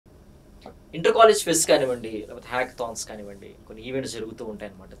Inter college fest కానివ్వండి, లేకపోతే hackathons కానివ్వండి, కొన్ని ఈవెంట్స్ జరుగుతూ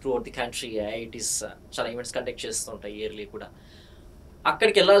ఉంటాయన్నమాట. Through out the country IITs చాలా ఈవెంట్స్ కండక్ట్ చేస్తూ ఉంటాయి ఇయర్లీ కూడా.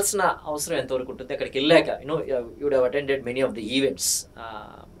 అక్కడికి వెళ్ళాల్సిన అవసరం ఎంతవరకు ఉంటుంది? అక్కడికి వెళ్ళాక you would have attended many of the events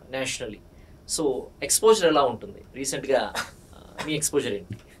nationally. So exposure ఎలా ఉంటుంది? రీసెంట్గా మీ ఎక్స్పోజర్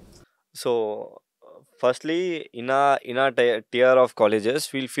ఏంటి? So, firstly, in a tier of colleges,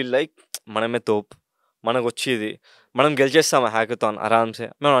 we'll feel like మనమే తోపు, మనకొచ్చేది, మనం గెలిచేస్తాం ఆ హ్యాకథాన్ ఆరామ్సే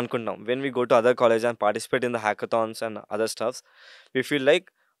మేము అనుకుంటాం. When we go to other college and participate in the hackathons and other stuffs, we feel like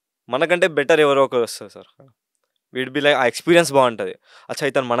మనకంటే బెటర్ ఎవరో ఒకరు వస్తారు సార్. వీడ్ బి లైక్ ఆ ఎక్స్పీరియన్స్ బాగుంటుంది.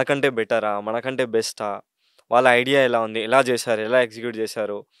 అచ్చా ఇతను మనకంటే బెటరా, మనకంటే బెస్టా, వాళ్ళ ఐడియా ఎలా ఉంది, ఎలా చేశారు, ఎలా ఎగ్జిక్యూట్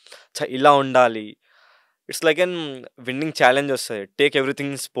చేశారు, చ ఇలా ఉండాలి. It's like an winnowing challenge వస్తుంది. Take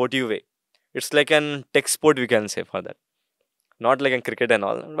everything sportive way. It's like an tech sport we can say for that. Not like an cricket and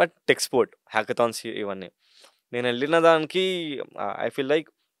all, but tech sport hackathons ఇవన్నీ నేను వెళ్ళిన దానికి I feel like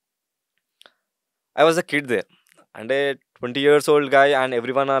I was a kid there. అంటే 20 years old guy and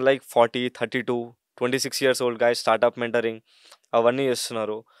everyone are like 40, 32, 26 years old guys startup mentoring అవన్నీ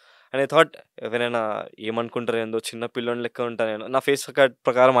చేస్తున్నారు. And I thought ఎవరైనా ఏమనుకుంటారు, ఏందో చిన్న పిల్లోని లెక్క ఉంటా నేను, నా ఫేస్ కట్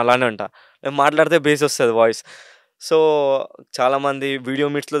ప్రకారం అలానే ఉంటా, నేను మాట్లాడితే బేస్ వస్తుంది వాయిస్. సో చాలామంది వీడియో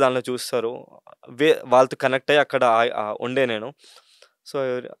మీట్స్లో దానిలో చూస్తారు, వాళ్ళతో కనెక్ట్ అయ్యి అక్కడ ఉండే నేను. So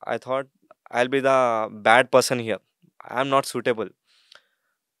I thought I will be the bad person here, I'm not suitable.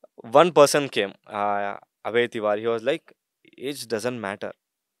 One person came, Abhay Tiwari. He was like, age doesn't matter.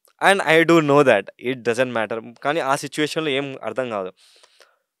 And I do know that it doesn't matter. కానీ ఆ సిచ్యువేషన్లో ఏం అర్థం కాదు.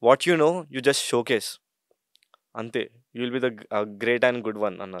 What you know you just showcase, అంతే. You will be the great and good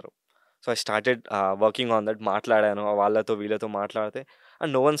one అన్నారు. So I started working on that. మాట్లాడాను వాళ్ళతో వీళ్ళతో మాట్లాడితే,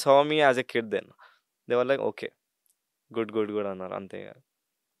 and no one saw me as a kid then. They were like okay, good good good అన్నారు, అంతే.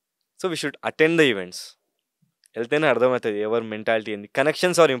 So we should attend the events. వెళ్తేనే అర్థమవుతుంది ఎవరి మెంటాలిటీ ఏంది.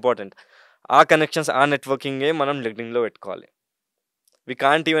 Connections are important. ఆ కనెక్షన్స్, ఆ నెట్వర్కింగే మనం లింక్డ్ఇన్లో పెట్టుకోవాలి. We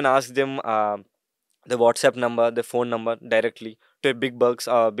can't even ask them the WhatsApp number, the phone number directly to big bugs,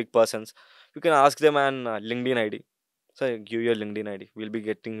 big persons. You can ask them and LinkedIn ID. So give your LinkedIn ID, will be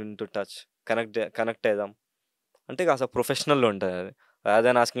getting in to touch. Connect అయ్దాం అంటే కాస్త ప్రొఫెషనల్లో ఉంటుంది అది, rather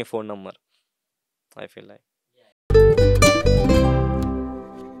than asking phone number. I feel like